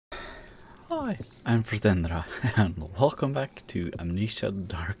Hi, I'm Fredendra, and welcome back to Amnesia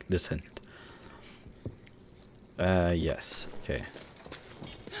Dark Descent. Yes, okay.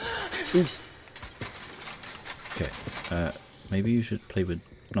 Ooh. Okay, maybe you should play with...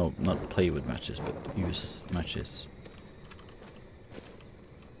 No, not play with matches, but use matches.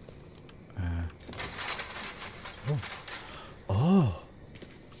 Oh. Oh!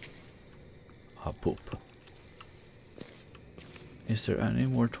 Ah, poop. Is there any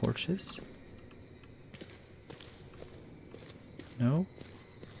more torches? No?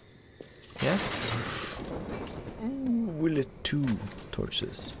 Yes? Ooh, we lit 2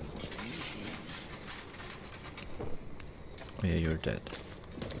 torches. Oh yeah, you're dead.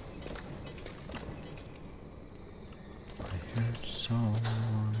 I heard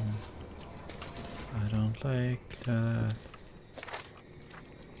someone. I don't like that.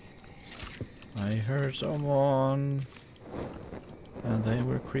 I heard someone. And they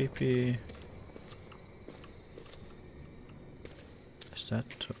were creepy. Is that...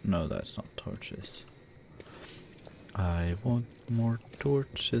 No, that's not torches. I want more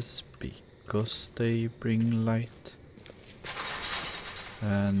torches because they bring light.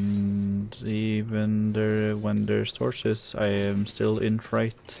 And even there, when there's torches, I am still in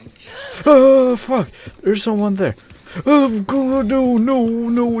fright. Oh, fuck! There's someone there! Oh, God, no, no,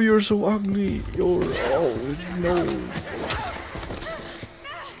 no, you're so ugly! You're... Oh, no!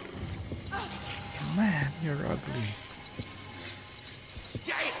 Man, you're ugly.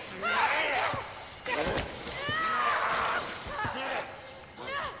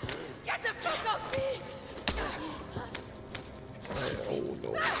 Get the fuck off me! Oh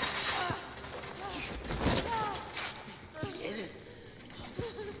no.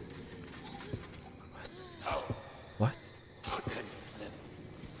 What?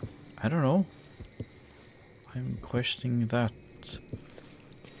 I don't know. I'm questioning that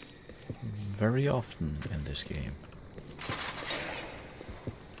very often in this game.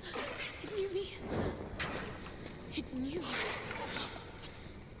 It knew me. It knew me.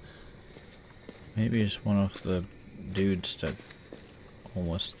 Maybe it's one of the dudes that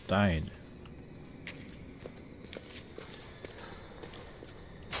almost died.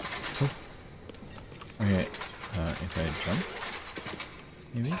 Oh. Okay, if I jump,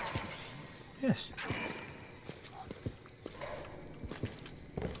 maybe? Yes.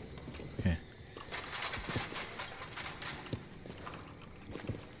 Okay.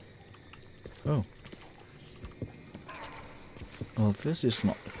 Oh. Well, this is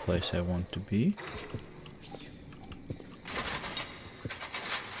not the place I want to be.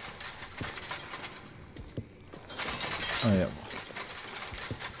 Oh yeah.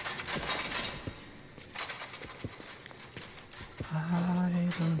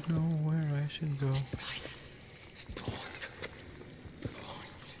 I don't know where I should go. Where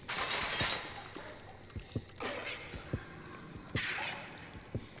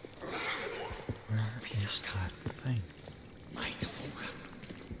is that thing?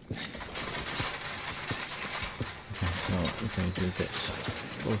 Okay, so if I do this,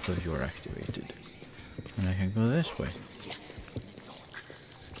 both of you are activated. And I can go this way.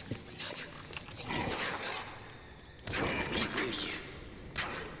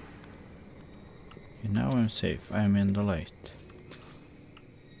 Okay, now I'm safe. I'm in the light.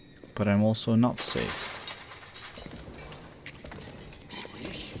 But I'm also not safe.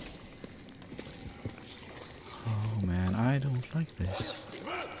 Oh man, I don't like this.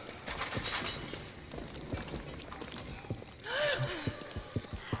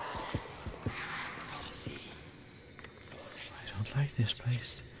 I don't like this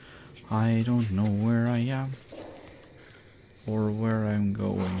place. I don't know where I am. Or where I'm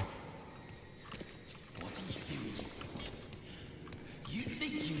going. You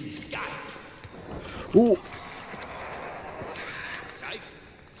think you escaped? Oh! I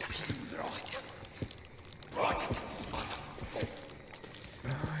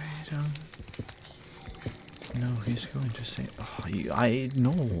don't know he's going to say... Oh, I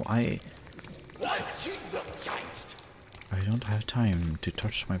know, I don't have time to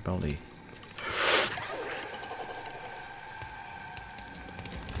touch my belly.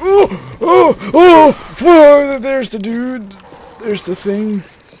 Oh! Oh! Oh! Whoa, there's the dude! There's the thing.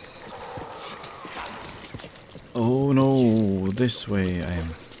 Oh no, this way I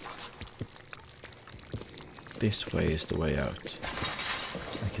am. This way is the way out.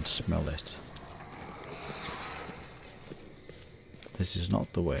 I can smell it. This is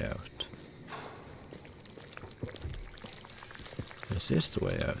not the way out. This is the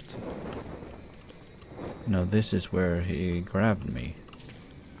way out. No, this is where he grabbed me.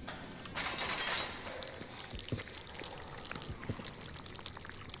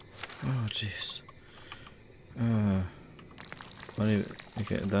 Oh jeez.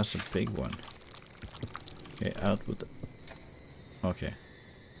 Okay, that's a big one. Okay, out with it. Okay.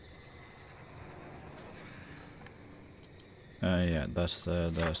 Yeah, that's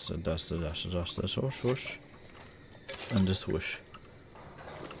the swoosh. And the swoosh.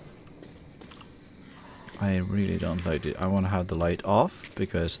 I really don't like it. I want to have the light off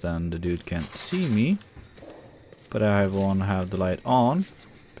because then the dude can't see me. But I want to have the light on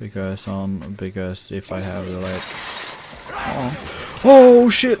because if I have the light on, oh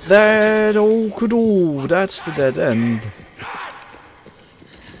shit! That's the dead end.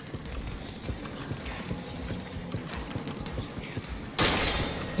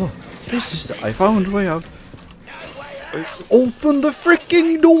 Oh, this is I found a way out. Open the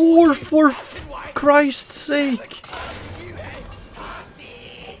freaking door for Christ's sake!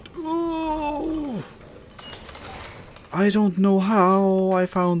 Oh. I don't know how I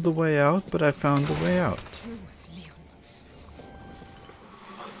found the way out, but I found the way out.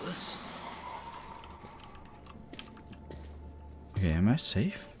 Okay, am I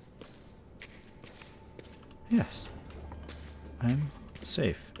safe? Yes. I'm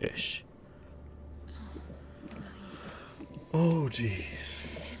safe-ish. Oh, gee.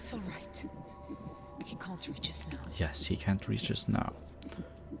 It's all right. He can't reach us now. Yes, he can't reach us now.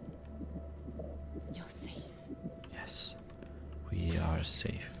 You're safe. Yes, we are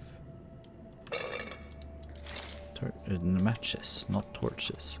safe. Matches, not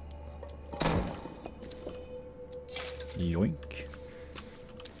torches. Yoink.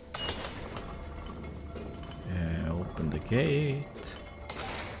 Open the gate.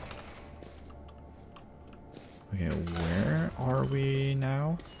 Okay, where are we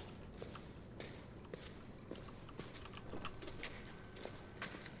now?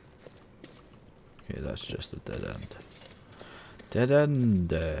 Okay, that's just a dead end. Dead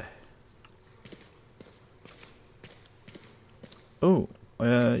end. Oh,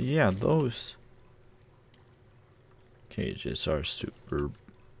 yeah, those cages are super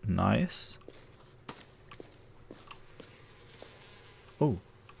nice. Oh.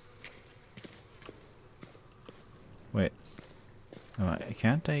 Wait.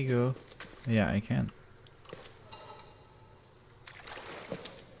 Can't I go? Yeah, I can.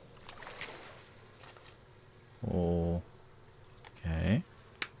 Oh. Okay.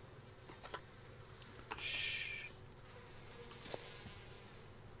 Shh.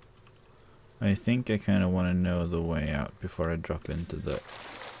 I think I kind of want to know the way out before I drop into the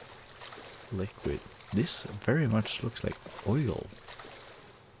liquid. This very much looks like oil.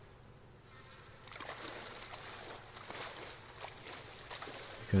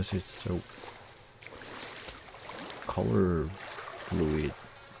 Because it's so color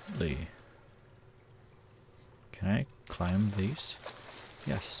fluidly. Can I climb these?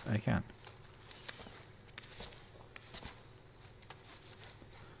 Yes, I can.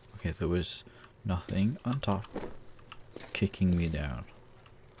 Okay, there was nothing on top kicking me down.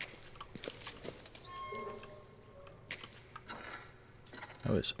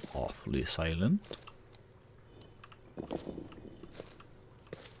 That was awfully silent.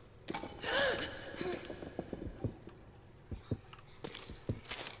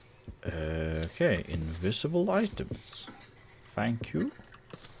 Okay, invisible items. Thank you.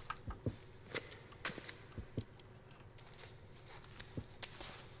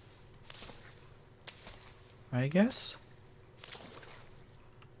 I guess.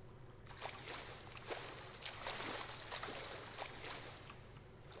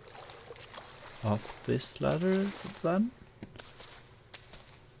 Up this ladder then.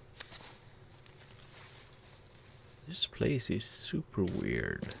 This place is super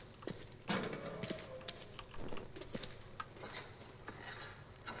weird.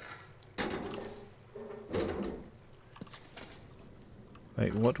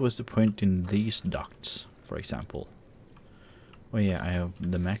 Like, what was the point in these ducts, for example? Oh yeah, I have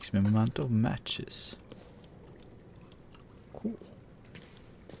the maximum amount of matches. Cool.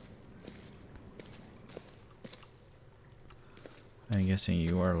 I'm guessing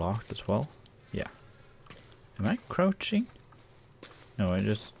you are locked as well? Yeah. Am I crouching? No, I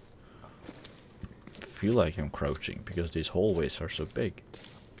just feel like I'm crouching because these hallways are so big.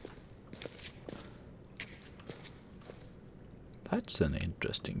 That's an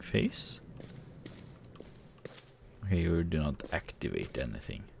interesting face. Okay, you do not activate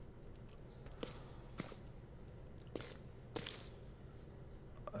anything.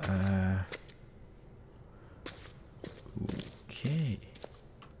 Okay.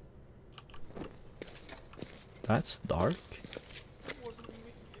 That's dark. It wasn't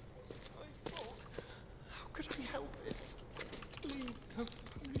me. It wasn't my fault. How could I help it? Please don't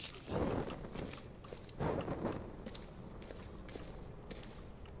punish me.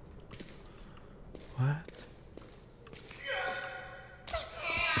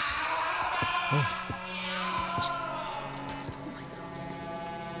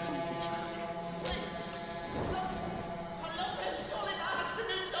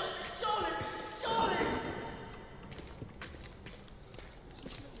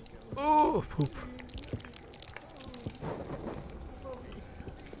 poop.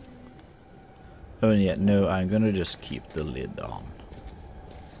 Oh yeah, no, I'm gonna just keep the lid on.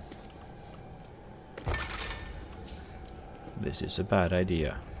 This is a bad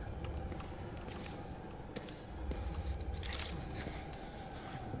idea.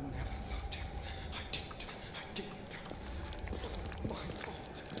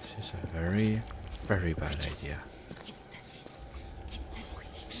 This is a very, very bad idea. It's Desi. It's Desi.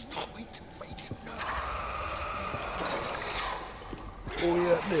 Stop! Wait! No! Oh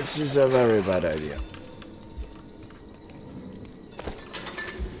yeah, this is a very bad idea.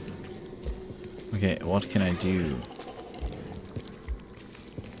 Okay, what can I do?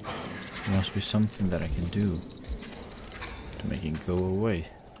 There must be something that I can do to make it go away.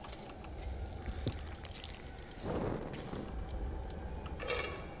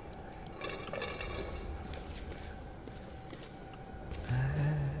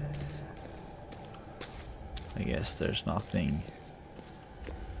 I guess there's nothing.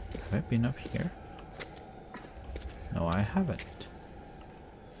 Have I been up here? No, I haven't.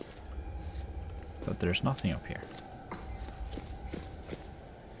 But there's nothing up here.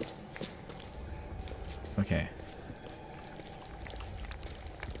 Okay.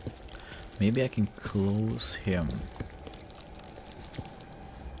 Maybe I can close him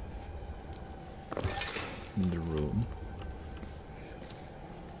in the room.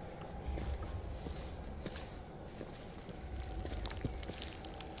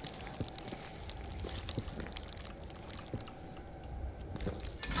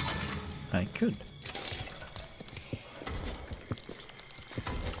 I could.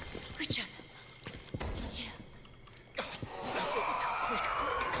 Richard. Here. That's it! Quick!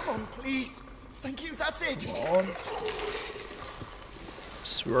 Come on, please! Thank you, that's it! On.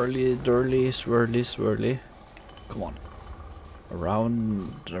 Swirly, dirly, swirly, swirly. Come on.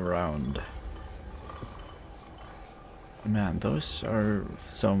 Around, around. Man, those are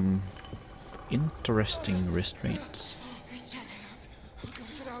some interesting restraints.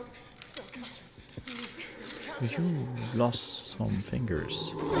 Get out! You lost some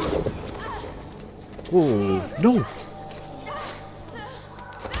fingers. Oh, no!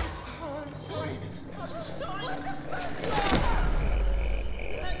 I'm sorry! I'm sorry!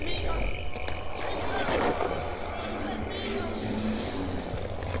 Let me go!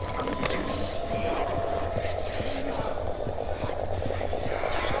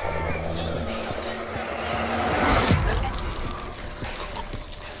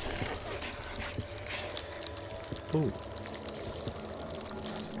 Oh.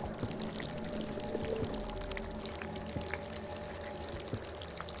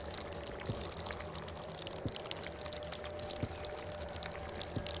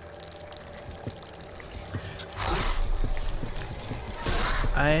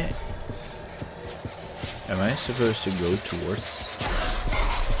 Am I supposed to go towards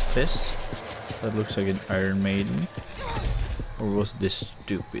this? That looks like an Iron Maiden. Or was this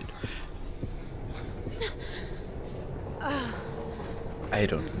stupid? I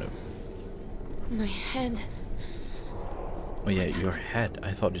don't know. My head. Oh yeah, your head.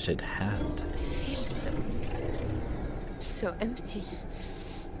 I thought you said hand. I feel so empty.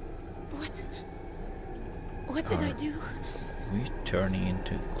 What did I do? Are we turning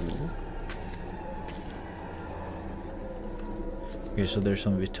into Ghûl? Okay, so there's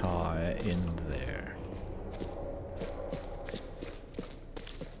some Vitae in there.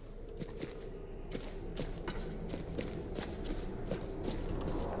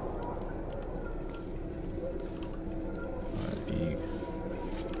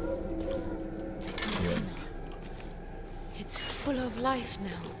 It's full of life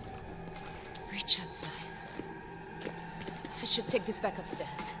now. Richard's life. I should take this back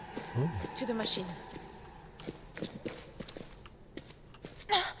upstairs. Oh. To the machine.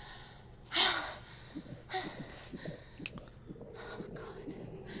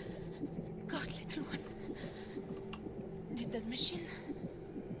 God, little one. Did that machine...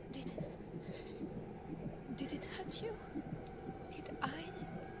 Did it hurt you? Did I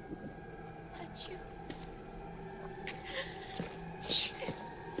hurt you? Shit.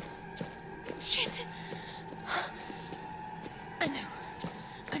 Shit.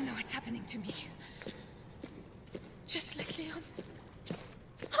 I know it's happening to me. Just like Leon.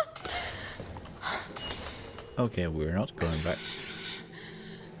 Okay, we're not going back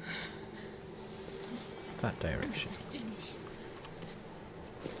that direction. Still me.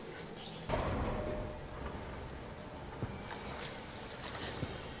 Still.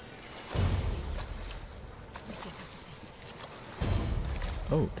 We get out of this.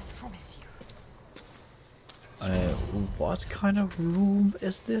 Oh, I promise you. what kind of room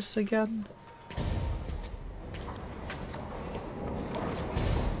is this again?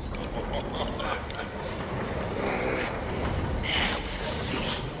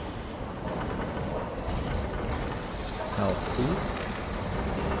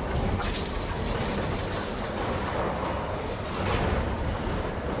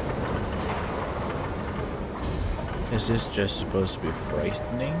 Is this just supposed to be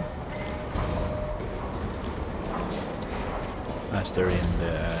frightening? As they're in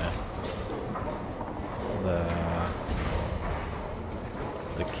the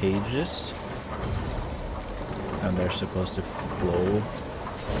cages, and they're supposed to flow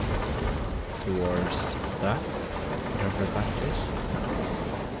towards that, whatever that is.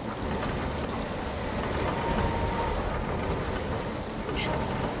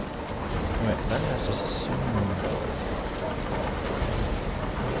 Wait, that has a sound.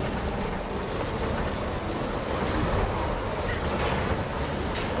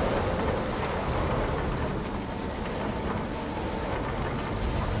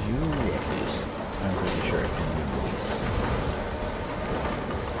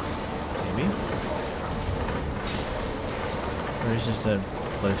 This is the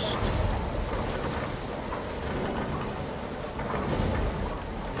list.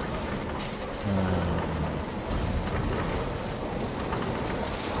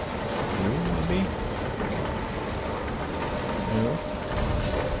 Maybe? No?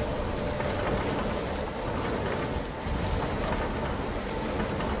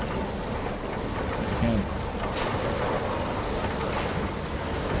 I can't.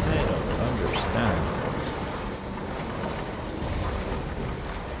 I don't understand.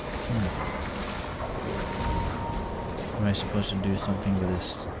 Am I supposed to do something with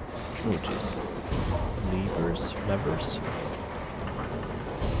this? Oh jeez. Levers?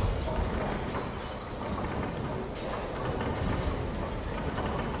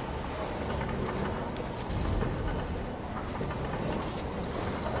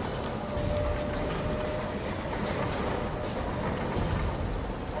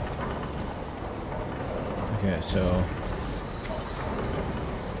 Okay, so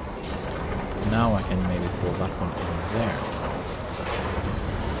now I can maybe pull that one in there.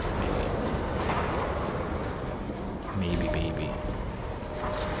 Maybe, baby.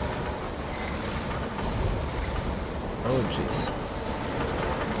 Oh, jeez.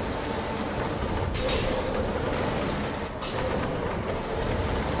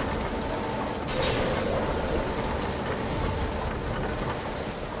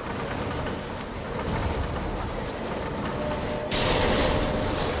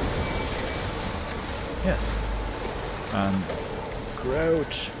 Yes. And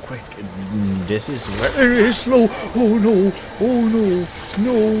crouch quick. This is where it is slow. Oh no. Oh no.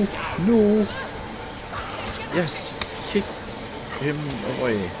 No. No. Yes. Kick him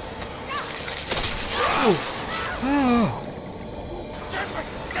away. Oh. Ah.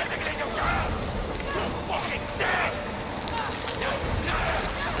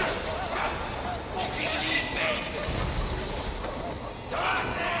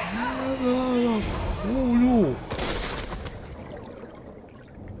 Oh no.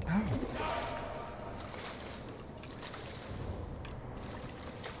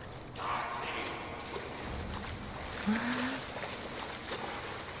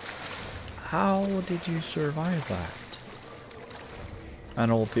 How did you survive that?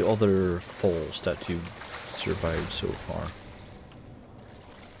 And all the other falls that you've survived so far.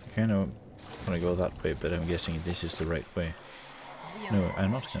 I kind of want to go that way, but I'm guessing this is the right way. No,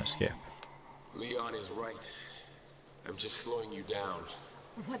 I'm not gonna escape. Leon is right. I'm just slowing you down.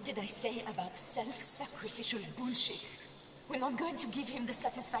 What did I say about self-sacrificial bullshit? We're not going to give him the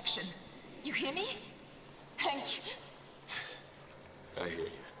satisfaction. You hear me? Hank. I hear you.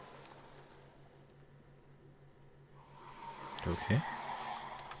 Okay.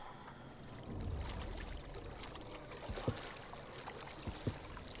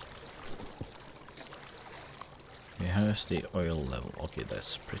 Okay, how's the oil level? Okay,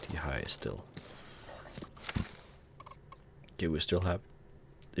 that's pretty high still. Okay, we still have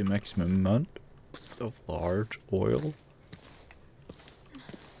the maximum amount of large oil.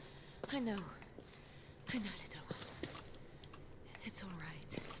 I know, little one. It's all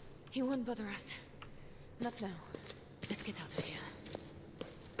right. He won't bother us. Not now. Let's get out of here.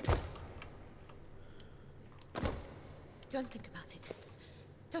 Don't think about it.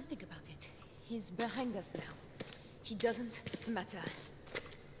 Don't think about it. He's behind us now. He doesn't matter.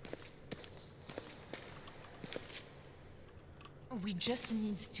 We just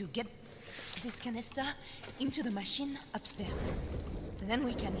need to get this canister into the machine upstairs. Then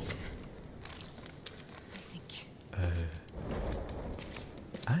we can leave. I think.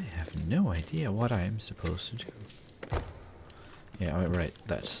 I have no idea what I am supposed to do. Yeah, right,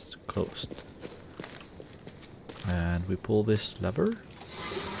 that's closed. And we pull this lever,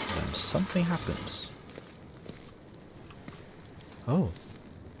 and something happens. Oh.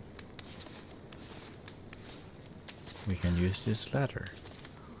 We can use this ladder.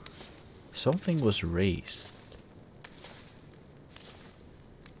 Something was raised.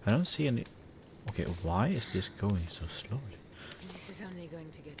 I don't see any... Okay, why is this going so slowly? This is only going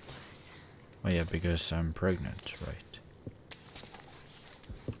to get worse. Oh yeah, because I'm pregnant, right?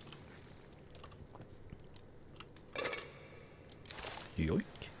 Yoink.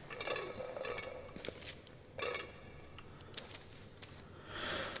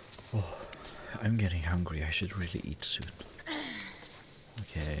 Oh, I'm getting hungry. I should really eat soon.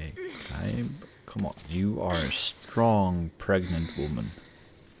 Okay, come on. You are a strong pregnant woman.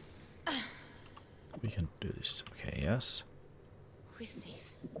 We can do this. Okay, yes. We're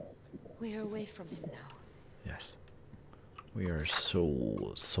safe. We are away from him now. Yes. We are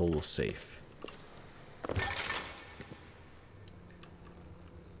so safe.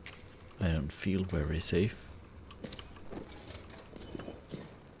 I don't feel very safe.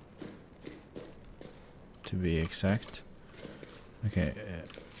 To be exact. Okay.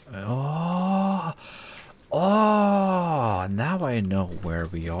 Oh! Now I know where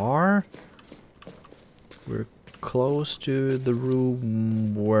we are. We're close to the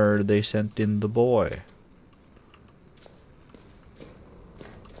room where they sent in the boy.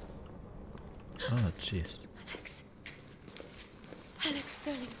 Oh, jeez. Alex. Alex,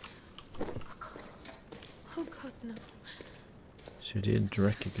 darling. Oh, God. Oh, God, no. She didn't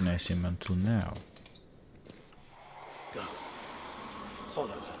recognize him until now. Go. Follow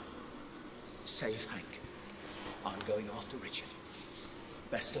her. Save Hank. I'm going after Richard.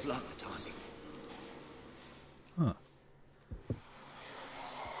 Best of luck, Tazi. Huh.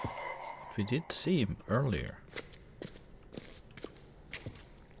 We did see him earlier.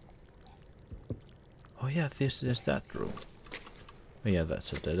 Oh yeah, this is that room. Oh yeah,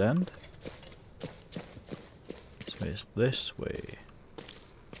 that's a dead end. So it's this way.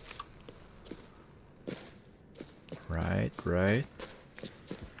 Right.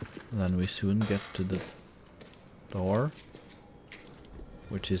 Then we soon get to the door,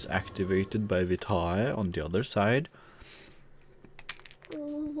 which is activated by Vitae on the other side.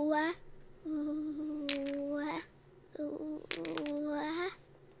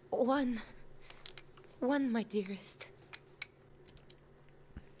 One, my dearest.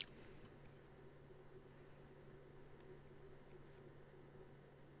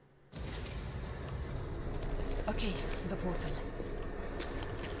 Okay, the portal.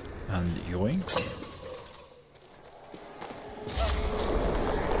 And yoink.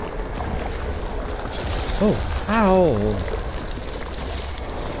 Oh, ow!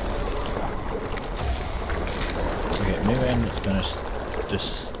 Okay, maybe I'm gonna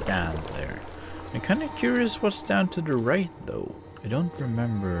just stand there. I'm kind of curious what's down to the right, though. I don't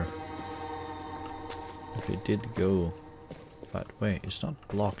remember if it did go that way. It's not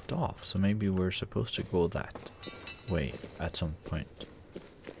blocked off, so maybe we're supposed to go that way at some point.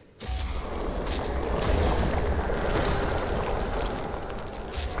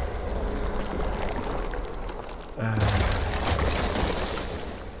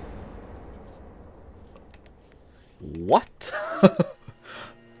 What?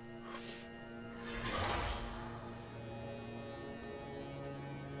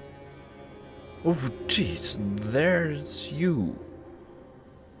 Oh, jeez, there's you.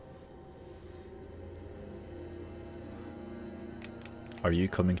 Are you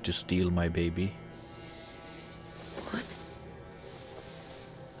coming to steal my baby? What?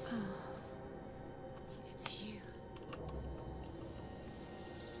 Oh, it's you.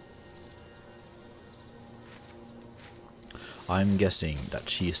 I'm guessing that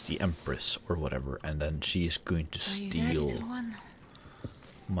she is the Empress or whatever, and then she is going to Are you there, steal little one?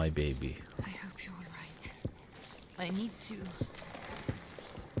 my baby. I hope you're all right. I need to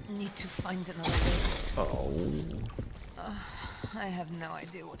find another way out. Oh. I have no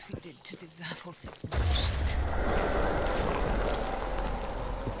idea what we did to deserve all this bullshit.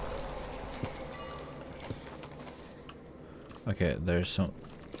 Okay, there's some...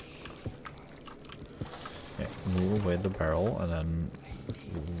 Okay, move away the barrel, and then...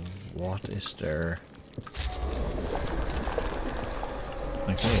 What is there?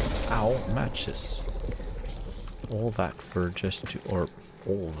 Okay, ow, matches. All that for just to... or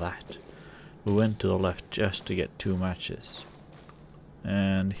all that. We went to the left just to get 2 matches.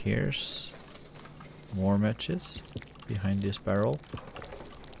 And here's more matches behind this barrel.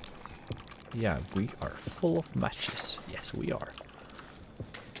 Yeah, we are full of matches. Yes, we are.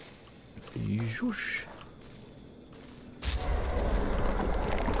 Yush.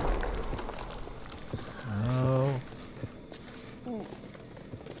 Oh.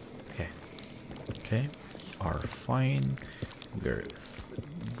 Okay. Okay. Are fine. We're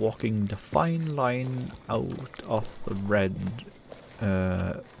walking the fine line out of the red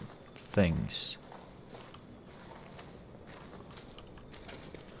things.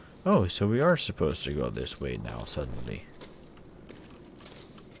 Oh, so we are supposed to go this way now, suddenly.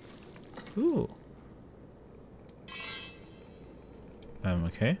 Ooh.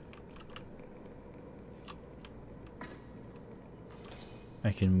 Okay.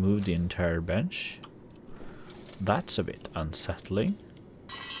 I can move the entire bench. That's a bit unsettling.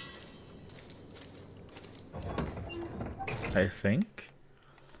 I think.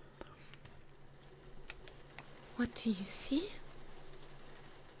 What do you see?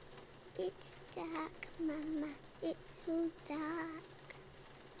 It's dark, Mama. It's so dark.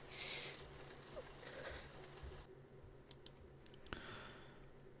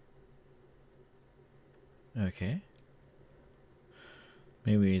 Okay.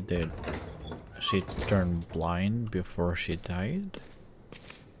 Maybe she turned blind before she died?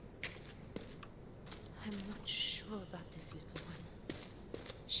 I'm not sure about this little one.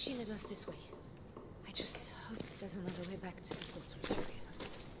 She led us this way. I just hope there's another way back to the portal area.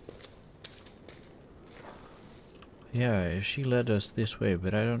 Yeah, she led us this way,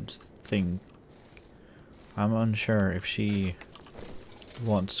 but I don't think... I'm unsure if she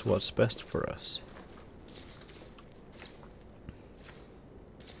wants what's best for us.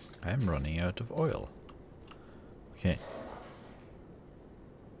 I'm running out of oil. Okay.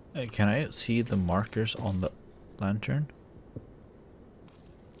 Can I see the markers on the lantern?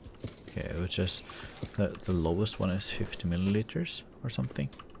 Okay, it was just the lowest one is 50 milliliters or something.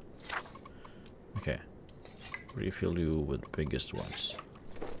 Okay. Refill you with biggest ones.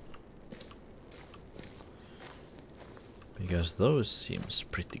 Because those seems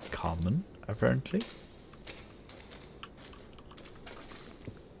pretty common, apparently.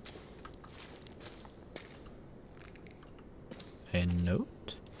 A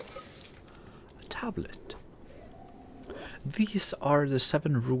note? A tablet. These are the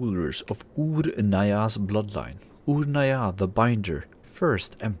 7 rulers of Ur-Naya's bloodline. Ur-Naya the Binder,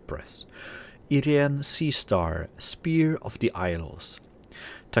 first Empress. Irene Seastar, Spear of the Isles.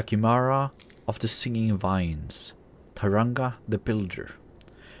 Takimara of the Singing Vines. Taranga the Pillager.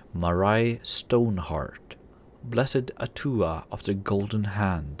 Marai Stoneheart. Blessed Atua of the Golden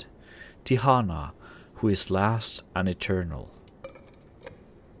Hand. Tihana, who is last and eternal.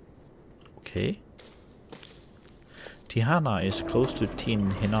 Okay. Tihana is close to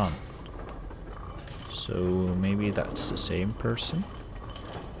Tin Hinan. So maybe that's the same person?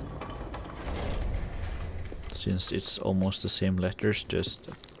 Since it's almost the same letters, just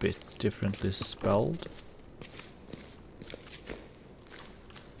a bit differently spelled.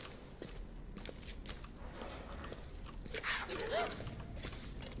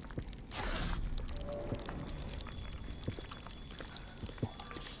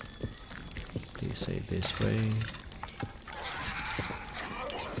 Please say this way.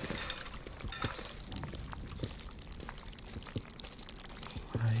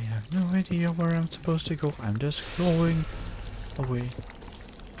 I have no idea where I'm supposed to go. I'm just going away.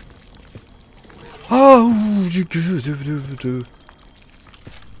 Oh,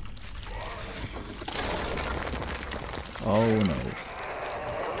 oh no.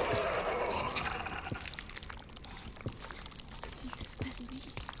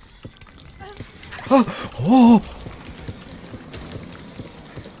 Oh!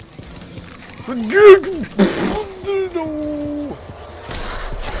 No!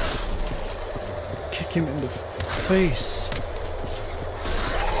 Kick him in the face.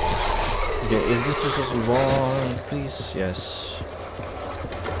 Okay, is this just a wall? Please, yes.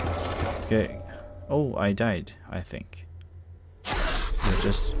 Okay. Oh, I died, I think. It was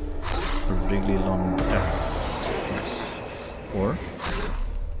just a really long death sequence. Or?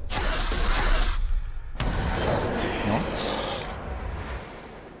 No?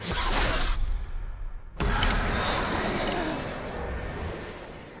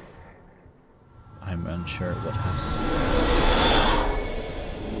 I'm unsure what happened.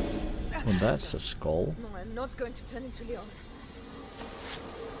 Well, that's a skull. No, I'm not going to turn into Leon.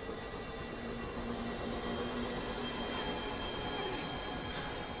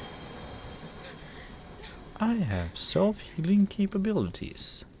 I have self-healing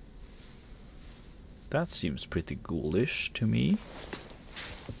capabilities. That seems pretty ghoulish to me.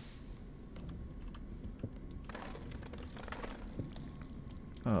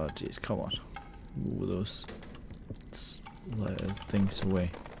 Oh jeez, come on. Move those things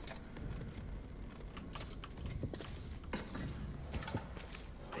away.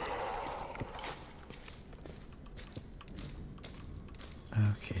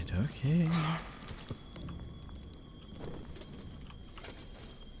 Okay.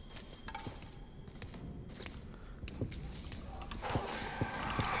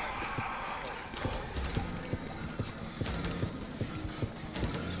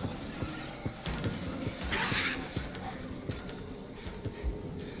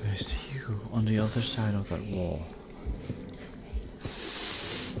 the other side of that wall.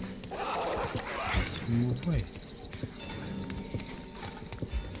 Let's move away.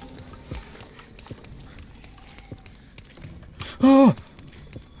 Oh!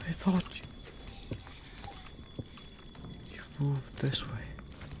 I thought you moved this way.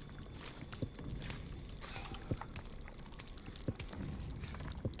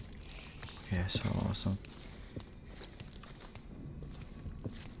 Okay, so awesome.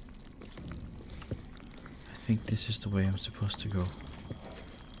 I think this is the way I'm supposed to go.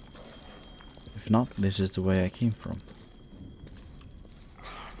 If not, this is the way I came from.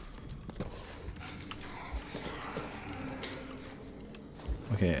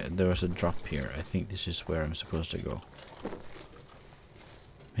 Okay, there was a drop here. I think this is where I'm supposed to go.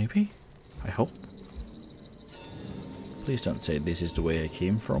 Maybe? I hope. Please don't say this is the way I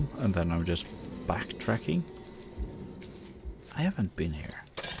came from and then I'm just backtracking. I haven't been here.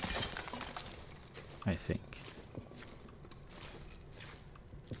 I think.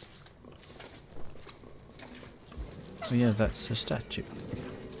 Oh yeah, that's a statue.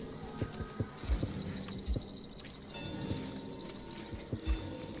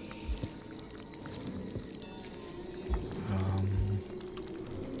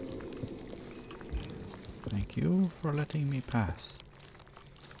 Thank you for letting me pass.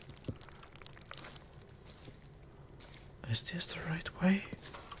 Is this the right way?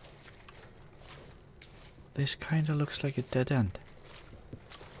 This kinda looks like a dead end.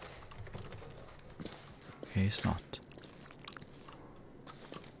 Okay, it's not.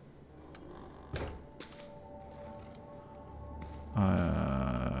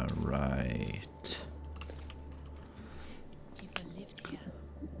 Right. People lived here.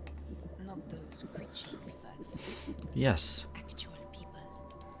 Not those creatures, but Yes. actual people.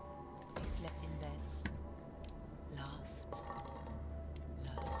 They slept in beds. Laughed.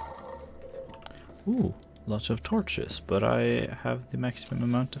 Loved. Ooh, lots of torches, but I have the maximum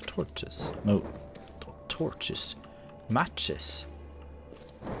amount of torches. No, torches. Matches.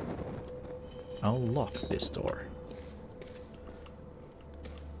 I'll lock this door.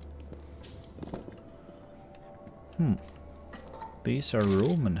 These are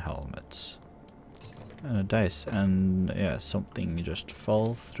Roman helmets. And a dice, and yeah, something just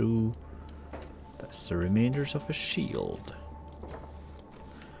fell through. That's the remainders of a shield.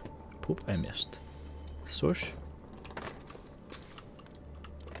 Poop, I missed. Swoosh.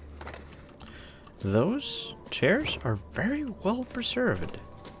 Those chairs are very well preserved.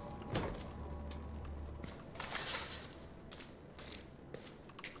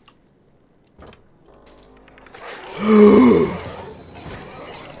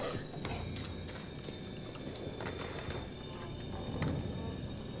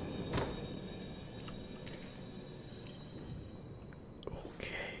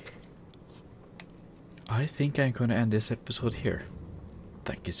 I think I'm gonna end this episode here.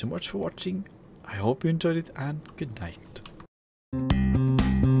 Thank you so much for watching. I hope you enjoyed it and good night.